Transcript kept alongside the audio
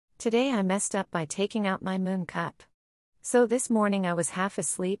Today I messed up by taking out my moon cup. So this morning I was half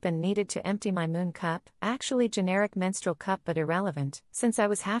asleep and needed to empty my moon cup, actually generic menstrual cup but irrelevant. Since I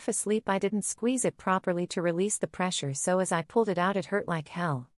was half asleep I didn't squeeze it properly to release the pressure, so as I pulled it out it hurt like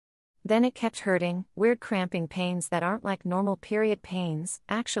hell. Then it kept hurting, weird cramping pains that aren't like normal period pains,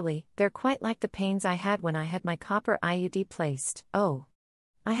 actually, they're quite like the pains I had when I had my copper IUD placed. Oh.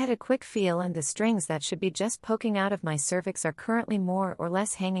 I had a quick feel and the strings that should be just poking out of my cervix are currently more or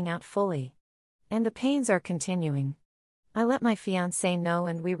less hanging out fully. And the pains are continuing. I let my fiancé know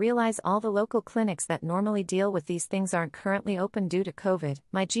and we realize all the local clinics that normally deal with these things aren't currently open due to COVID.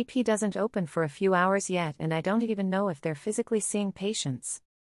 My GP doesn't open for a few hours yet and I don't even know if they're physically seeing patients.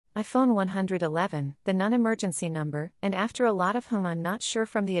 I phone 111, the non-emergency number, and after a lot of whom I'm not sure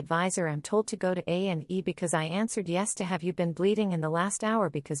from the advisor I'm told to go to A&E because I answered yes to have you been bleeding in the last hour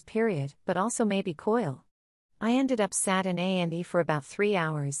because period, but also maybe coil. I ended up sat in A&E for about 3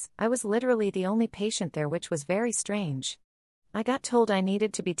 hours. I was literally the only patient there, which was very strange. I got told I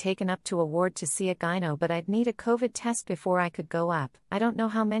needed to be taken up to a ward to see a gyno but I'd need a COVID test before I could go up. I don't know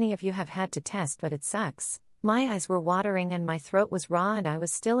how many of you have had to test but it sucks. My eyes were watering and my throat was raw and I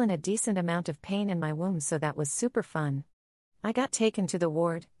was still in a decent amount of pain in my womb, so that was super fun. I got taken to the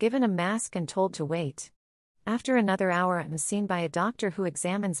ward, given a mask and told to wait. After another hour I'm seen by a doctor who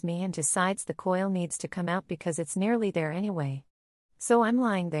examines me and decides the coil needs to come out because it's nearly there anyway. So I'm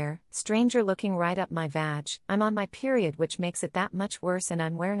lying there, stranger looking right up my vag. I'm on my period, which makes it that much worse, and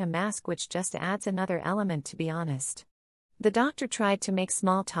I'm wearing a mask, which just adds another element, to be honest. The doctor tried to make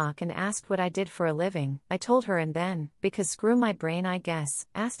small talk and asked what I did for a living. I told her and then, because screw my brain I guess,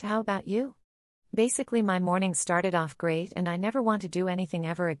 asked how about you? Basically my morning started off great and I never want to do anything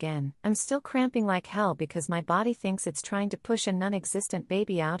ever again. I'm still cramping like hell because my body thinks it's trying to push a non-existent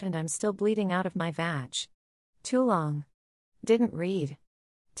baby out and I'm still bleeding out of my vag. Too long. Didn't read.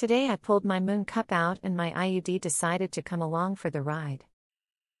 Today I pulled my moon cup out and my IUD decided to come along for the ride.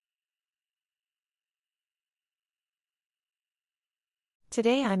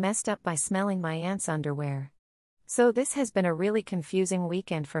 Today I messed up by smelling my aunt's underwear. So this has been a really confusing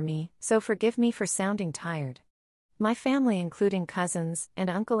weekend for me, so forgive me for sounding tired. My family, including cousins and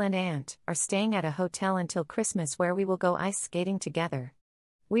uncle and aunt, are staying at a hotel until Christmas where we will go ice skating together.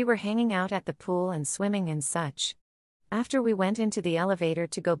 We were hanging out at the pool and swimming and such. After we went into the elevator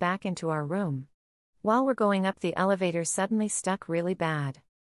to go back into our room. While we're going up, the elevator suddenly stuck really bad.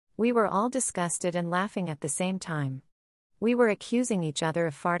 We were all disgusted and laughing at the same time. We were accusing each other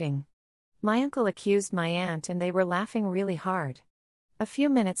of farting. My uncle accused my aunt and they were laughing really hard. A few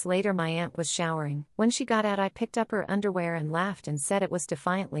minutes later my aunt was showering. When she got out I picked up her underwear and laughed and said it was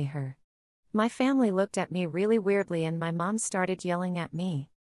defiantly her. My family looked at me really weirdly and my mom started yelling at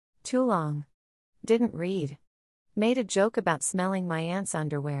me. Too long. Didn't read. Made a joke about smelling my aunt's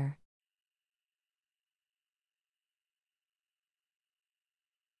underwear.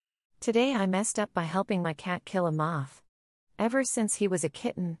 Today I messed up by helping my cat kill a moth. Ever since he was a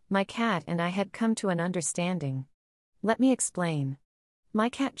kitten, my cat and I had come to an understanding. Let me explain. My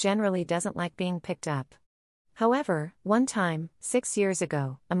cat generally doesn't like being picked up. However, one time, 6 years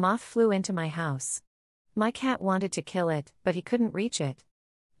ago, a moth flew into my house. My cat wanted to kill it, but he couldn't reach it.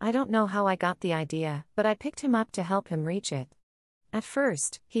 I don't know how I got the idea, but I picked him up to help him reach it. At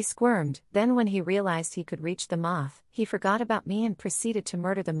first, he squirmed, then when he realized he could reach the moth, he forgot about me and proceeded to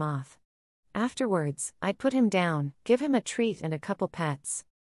murder the moth. Afterwards, I'd put him down, give him a treat and a couple pets.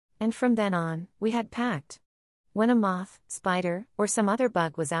 And from then on, we had pact. When a moth, spider, or some other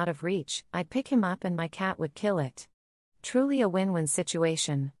bug was out of reach, I'd pick him up and my cat would kill it. Truly a win-win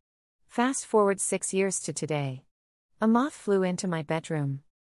situation. Fast forward 6 years to today. A moth flew into my bedroom.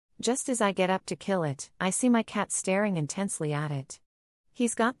 Just as I get up to kill it, I see my cat staring intensely at it.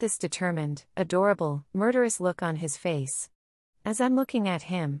 He's got this determined, adorable, murderous look on his face. As I'm looking at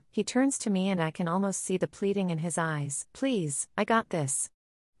him, he turns to me and I can almost see the pleading in his eyes. Please, I got this.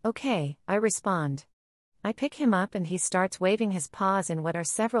 Okay, I respond. I pick him up and he starts waving his paws in what are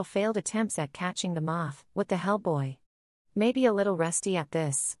several failed attempts at catching the moth. What the hell, boy? Maybe a little rusty at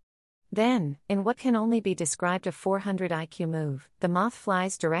this. Then, in what can only be described a 400 IQ move, the moth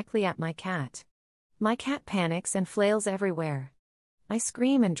flies directly at my cat. My cat panics and flails everywhere. I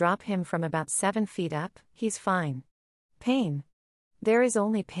scream and drop him from about 7 feet up. He's fine. Pain. There is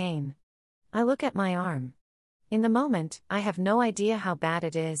only pain. I look at my arm. In the moment, I have no idea how bad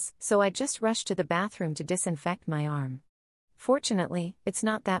it is, so I just rush to the bathroom to disinfect my arm. Fortunately, it's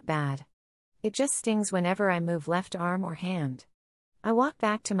not that bad. It just stings whenever I move left arm or hand. I walk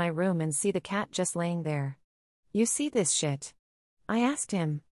back to my room and see the cat just laying there. You see this shit? I asked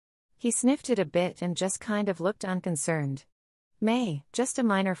him. He sniffed it a bit and just kind of looked unconcerned. May, just a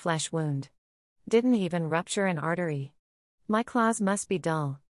minor flesh wound. Didn't even rupture an artery. My claws must be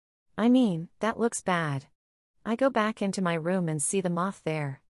dull. I mean, that looks bad. I go back into my room and see the moth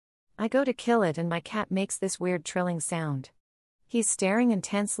there. I go to kill it and my cat makes this weird trilling sound. He's staring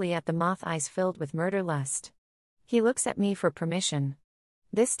intensely at the moth, eyes filled with murder lust. He looks at me for permission.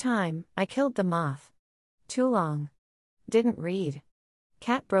 This time, I killed the moth. Too long. Didn't read.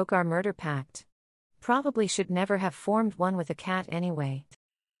 Cat broke our murder pact. Probably should never have formed one with a cat anyway.